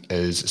season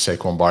is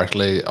Saquon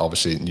Barkley,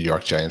 obviously New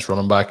York Giants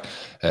running back.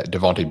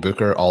 Devontae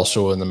Booker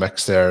also in the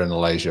mix there, and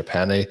Elijah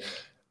Penny.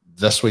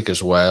 This week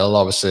as well,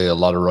 obviously a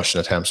lot of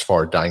rushing attempts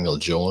for Daniel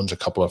Jones, a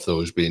couple of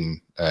those being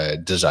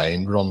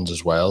designed runs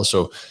as well.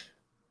 So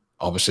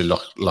obviously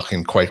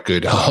looking quite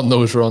good on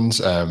those runs.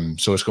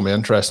 So it's going to be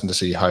interesting to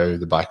see how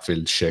the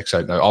backfield shakes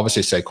out. Now,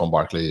 obviously Saquon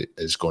Barkley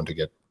is going to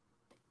get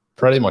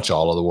pretty much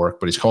all of the work,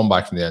 but he's coming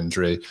back from the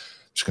injury.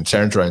 There's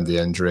concerns around the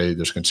injury.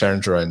 There's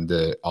concerns around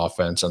the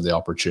offense and the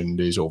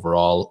opportunities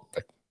overall.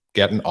 Like,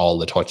 getting all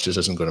the touches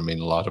isn't going to mean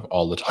a lot if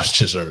all the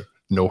touches are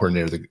nowhere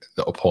near the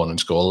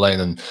opponent's goal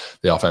line and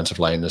the offensive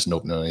line isn't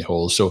opening any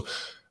holes. So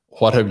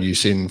what have you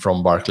seen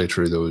from Barkley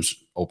through those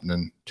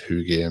opening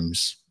 2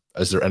 games?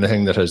 Is there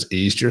anything that has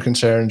eased your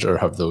concerns, or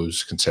have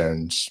those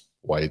concerns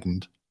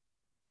widened?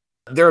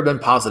 There have been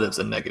positives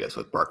and negatives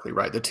with Barkley,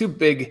 right? The 2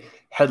 big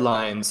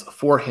headlines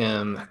for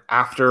him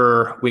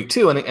after week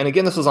 2, and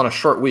again, this was on a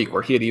short week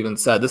where he had even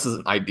said, this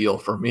isn't ideal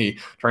for me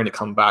trying to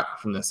come back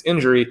from this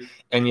injury,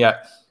 and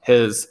yet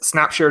his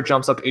snap share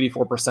jumps up to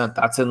 84%.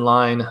 That's in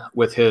line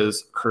with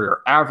his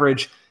career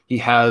average. He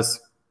has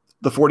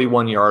the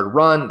 41-yard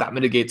run. That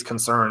mitigates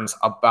concerns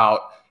about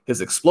his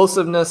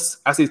explosiveness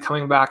as he's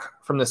coming back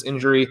from this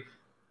injury.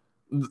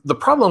 The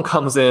problem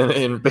comes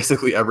in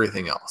basically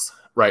everything else,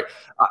 right?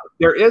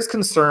 There is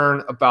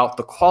concern about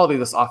the quality of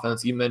this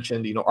offense. You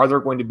mentioned, are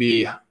there going to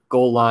be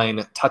goal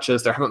line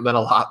touches? There haven't been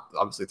a lot,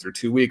 obviously, through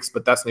 2 weeks,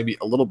 but that's maybe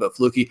a little bit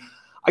fluky.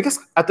 I guess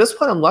at this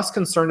point, I'm less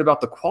concerned about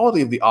the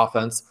quality of the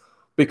offense,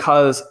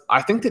 because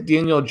I think that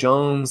Daniel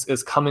Jones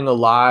is coming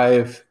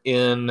alive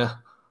in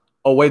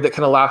a way that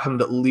can allow him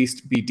to at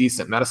least be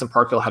decent. Madison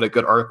Parkhill had a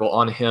good article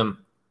on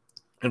him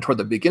and toward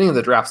the beginning of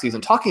the draft season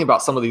talking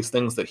about some of these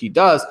things that he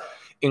does,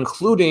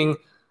 including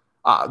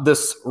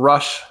this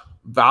rush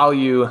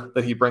value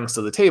that he brings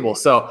to the table.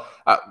 So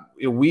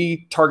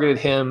we targeted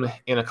him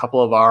in a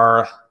couple of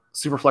our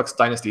Superflex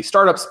Dynasty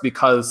startups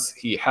because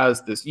he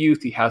has this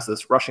youth, he has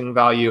this rushing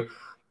value.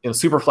 In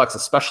Superflex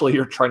especially,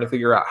 you're trying to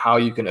figure out how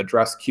you can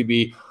address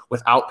QB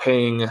without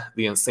paying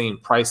the insane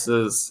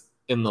prices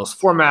in those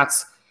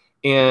formats.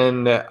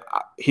 And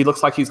he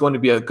looks like he's going to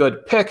be a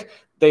good pick.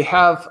 They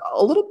have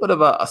a little bit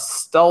of a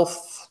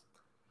stealth,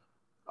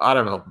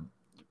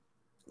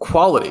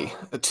 quality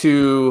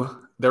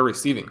to their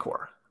receiving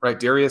core, right?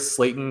 Darius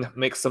Slayton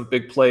makes some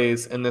big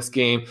plays in this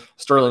game.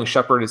 Sterling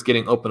Shepard is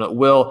getting open at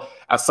will.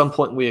 At some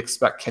point, we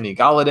expect Kenny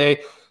Golladay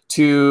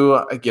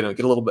to get a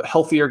little bit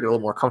healthier, get a little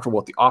more comfortable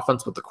with the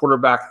offense, with the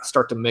quarterback,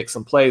 start to make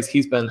some plays.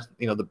 He's been,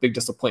 the big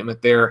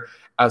disappointment there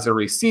as a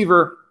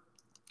receiver.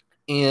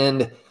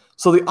 And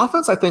so the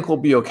offense, I think, will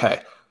be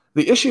okay.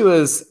 The issue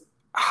is,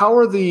 how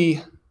are the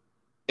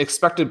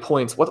expected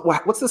points?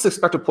 What's this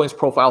expected points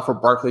profile for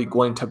Barkley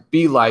going to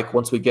be like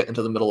once we get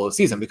into the middle of the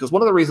season? Because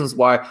one of the reasons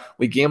why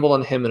we gamble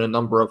on him in a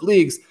number of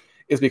leagues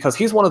is because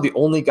he's one of the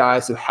only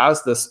guys who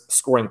has this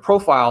scoring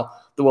profile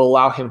that will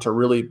allow him to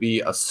really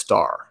be a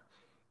star.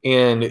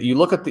 And you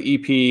look at the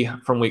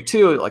EP from week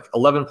 2, like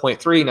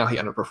 11.3. Now he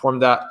underperformed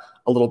that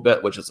a little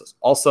bit, which is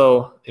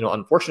also,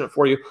 unfortunate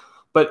for you.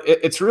 But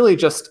it's really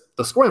just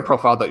the scoring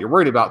profile that you're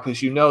worried about,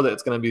 because you know that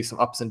it's going to be some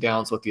ups and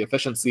downs with the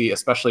efficiency,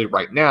 especially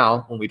right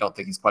now when we don't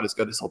think he's quite as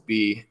good as he'll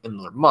be in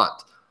another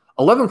month.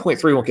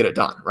 11.3 won't get it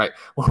done, right?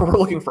 We're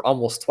looking for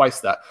almost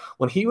twice that.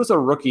 When he was a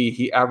rookie,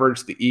 he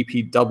averaged the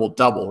EP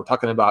double-double. We're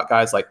talking about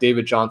guys like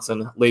David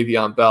Johnson,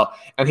 Le'Veon Bell,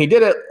 and he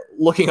did it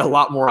looking a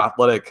lot more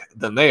athletic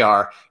than they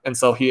are, and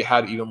so he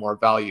had even more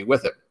value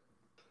with it.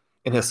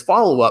 In his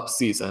follow-up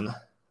season,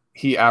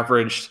 he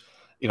averaged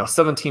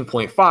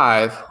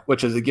 17.5,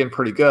 which is, again,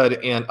 pretty good,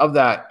 and of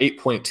that,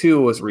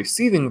 8.2 was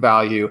receiving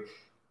value.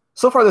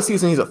 So far this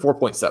season, he's at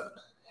 4.7.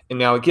 And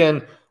now,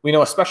 again, we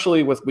know,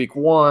 especially with week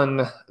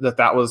 1,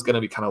 that was going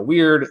to be kind of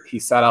weird. He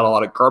sat out a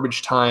lot of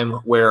garbage time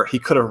where he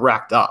could have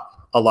racked up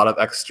a lot of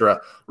extra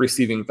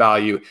receiving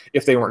value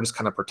if they weren't just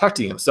kind of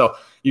protecting him. So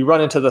you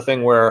run into the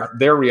thing where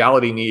their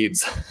reality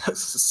needs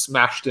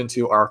smashed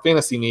into our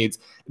fantasy needs.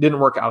 It didn't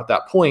work out at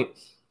that point.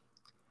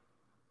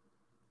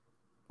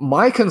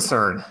 My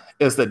concern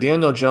is that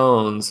Daniel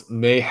Jones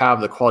may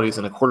have the qualities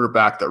in a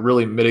quarterback that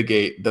really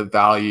mitigate the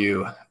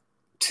value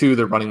to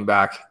the running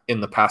back in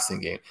the passing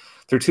game.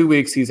 Through 2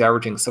 weeks, he's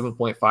averaging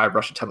 7.5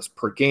 rush attempts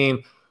per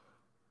game.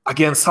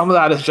 Again, some of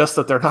that is just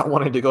that they're not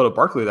wanting to go to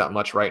Barkley that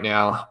much right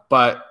now.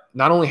 But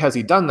not only has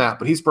he done that,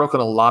 but he's broken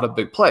a lot of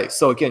big plays.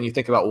 So again, you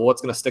think about, well,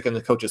 what's going to stick in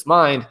the coach's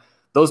mind?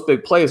 Those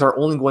big plays are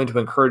only going to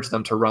encourage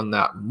them to run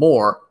that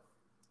more.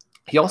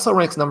 He also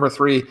ranks number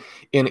 3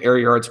 in air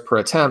yards per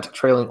attempt,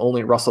 trailing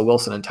only Russell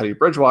Wilson and Teddy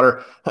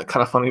Bridgewater.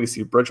 Kind of funny to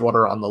see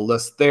Bridgewater on the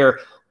list there.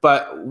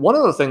 But one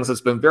of the things that's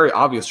been very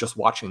obvious just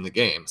watching the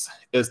games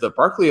is that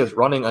Barkley is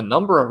running a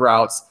number of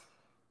routes,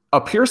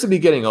 appears to be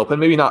getting open,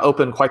 maybe not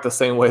open quite the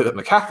same way that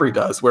McCaffrey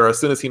does, where as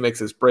soon as he makes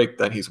his break,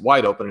 then he's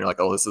wide open. And you're like,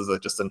 oh, this is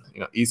just an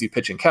easy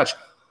pitch and catch.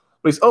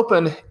 But he's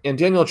open, and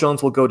Daniel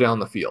Jones will go down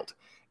the field.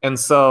 And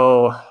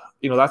so,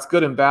 that's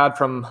good and bad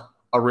from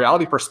a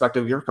reality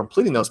perspective. You're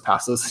completing those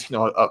passes.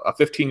 A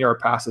 15-yard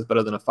pass is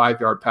better than a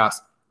 5-yard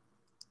pass.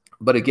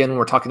 But again, when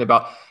we're talking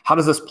about how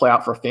does this play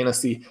out for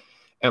fantasy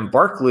and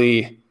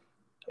Barkley,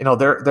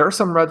 there are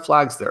some red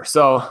flags there.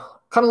 So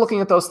kind of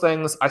looking at those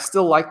things, I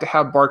still like to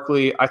have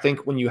Barkley. I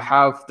think when you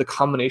have the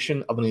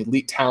combination of an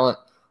elite talent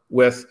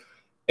with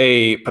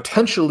a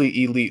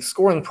potentially elite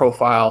scoring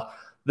profile,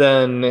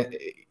 then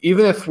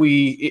even if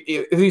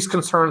these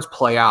concerns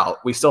play out,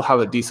 we still have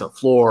a decent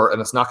floor, and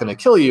it's not going to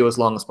kill you as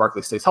long as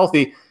Barkley stays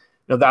healthy.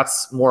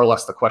 That's more or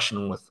less the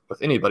question with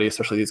anybody,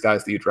 especially these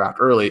guys that you draft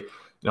early.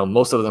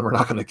 Most of them are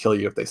not going to kill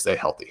you if they stay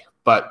healthy.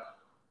 But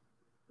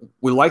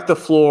we like the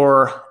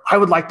floor. I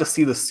would like to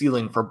see the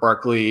ceiling for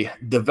Barkley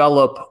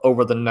develop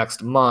over the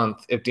next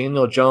month. If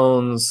Daniel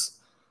Jones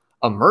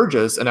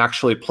emerges and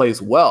actually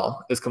plays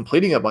well, is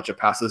completing a bunch of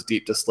passes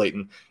deep to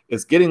Slayton,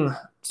 is getting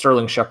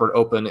Sterling Shepard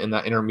open in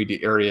that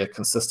intermediate area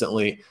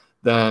consistently,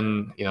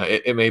 then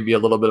it may be a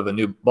little bit of a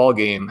new ball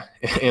game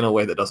in a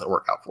way that doesn't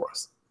work out for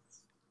us.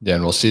 Yeah,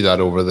 and we'll see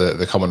that over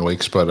the coming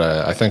weeks. But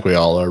I think we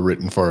all are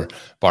rooting for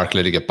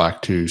Barkley to get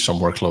back to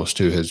somewhere close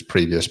to his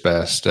previous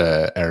best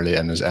early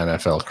in his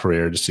NFL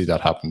career. To see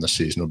that happen this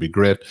season will be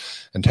great.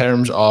 In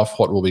terms of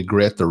what will be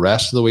great the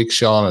rest of the week,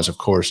 Sean, is, of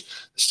course,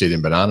 the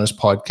Stadium Bananas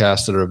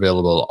podcast that are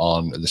available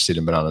on the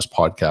Stadium Bananas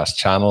podcast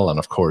channel. And,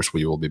 of course,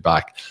 we will be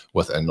back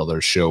with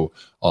another show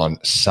on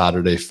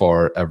Saturday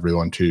for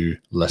everyone to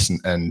listen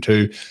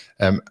into.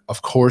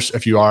 Of course,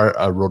 if you are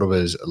a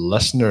RotoViz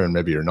listener and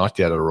maybe you're not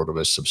yet a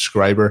RotoViz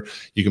subscriber,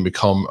 you can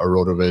become a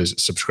RotoViz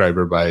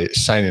subscriber by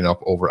signing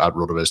up over at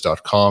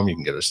rotoviz.com. You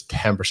can get a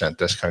 10%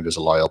 discount as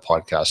a loyal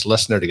podcast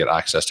listener to get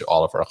access to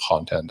all of our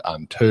content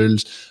and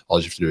tools. All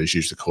you have to do is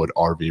use the code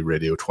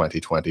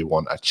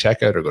RVRadio2021 at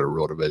checkout, or go to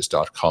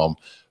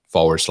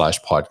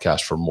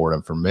rotoviz.com/podcast for more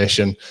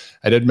information.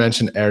 I did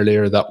mention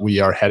earlier that we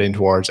are heading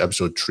towards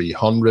episode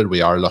 300.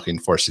 We are looking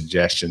for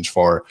suggestions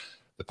for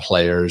the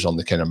players on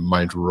the kind of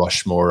Mount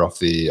Rushmore of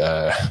the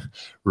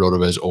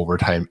RotoViz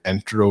overtime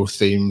intro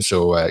theme.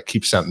 So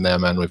keep sending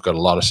them in. We've got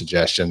a lot of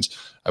suggestions.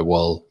 I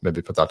will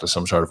maybe put that to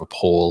some sort of a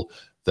poll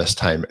this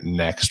time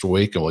next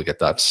week, and we'll get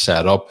that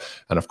set up.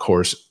 And of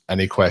course,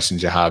 any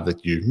questions you have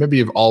that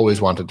you've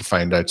always wanted to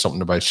find out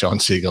something about Shawn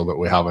Siegele, but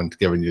we haven't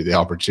given you the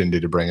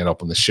opportunity to bring it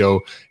up on the show.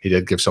 He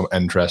did give some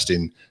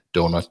interesting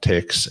donut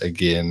takes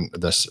again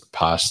this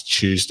past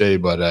Tuesday,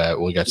 but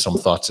we'll get some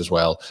thoughts as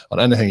well on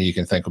anything you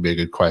can think will be a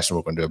good question.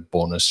 We're going to do a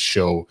bonus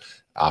show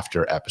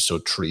after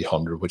episode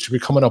 300, which will be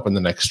coming up in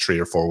the next 3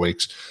 or 4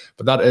 weeks.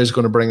 But that is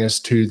going to bring us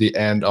to the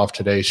end of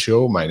today's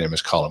show. My name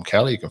is Colin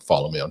Kelly. You can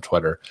follow me on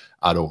Twitter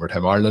at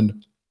Overtime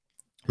Ireland.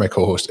 My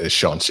co-host is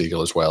Shawn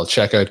Siegele as well.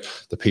 Check out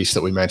the piece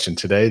that we mentioned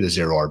today, the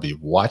Zero RB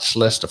watch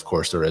list. Of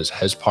course, there is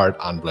his part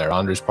and Blair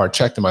Andrews' part.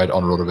 Check them out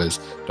on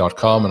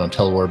rotoviz.com. And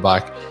until we're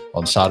back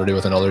on Saturday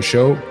with another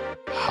show,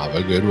 have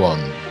a good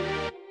one.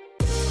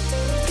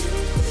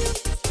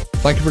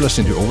 Thank you for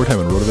listening to Overtime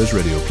on RotoViz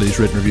Radio. Please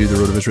rate and review the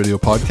RotoViz Radio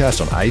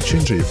podcast on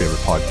iTunes or your favorite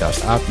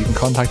podcast app. You can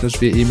contact us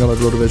via email at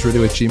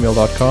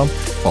rotovizradio@gmail.com.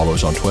 Follow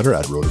us on Twitter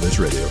at RotoViz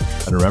Radio.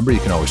 And remember, you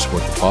can always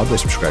support the pod by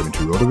subscribing to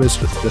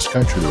RotoViz with a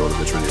discount through the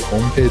RotoViz Radio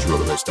homepage,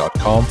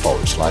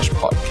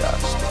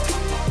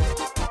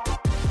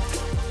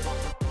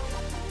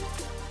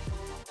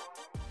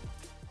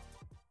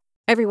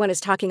 rotoviz.com/podcast. Everyone is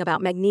talking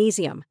about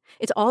magnesium.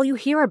 It's all you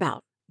hear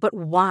about. But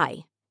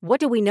why? What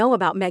do we know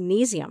about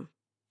magnesium?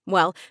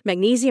 Well,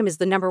 magnesium is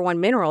the #1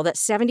 mineral that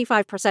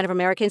 75% of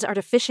Americans are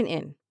deficient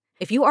in.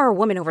 If you are a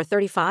woman over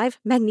 35,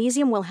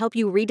 magnesium will help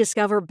you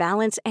rediscover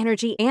balance,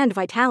 energy, and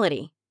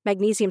vitality.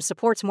 Magnesium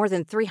supports more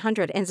than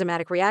 300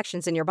 enzymatic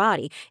reactions in your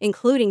body,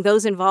 including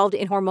those involved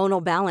in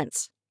hormonal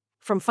balance.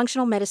 From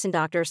functional medicine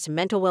doctors to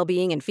mental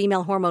well-being and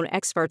female hormone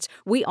experts,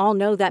 we all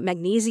know that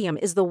magnesium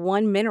is the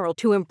one mineral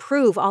to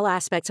improve all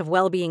aspects of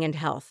well-being and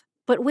health.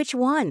 But which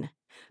one?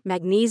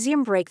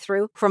 Magnesium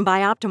Breakthrough from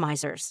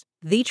Bioptimizers,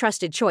 the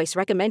trusted choice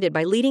recommended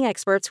by leading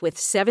experts with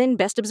 7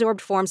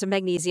 best-absorbed forms of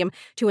magnesium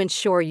to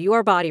ensure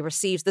your body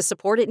receives the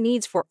support it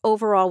needs for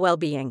overall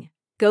well-being.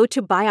 Go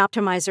to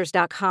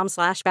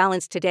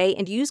bioptimizers.com/balance today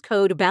and use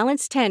code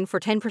BALANCE10 for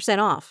 10%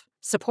 off.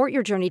 Support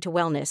your journey to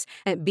wellness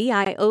at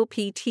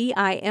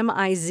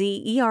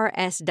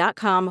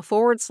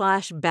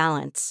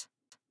bioptimizers.com/balance.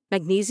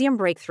 Magnesium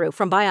Breakthrough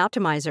from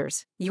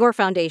Bioptimizers, your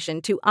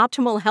foundation to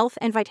optimal health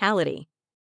and vitality.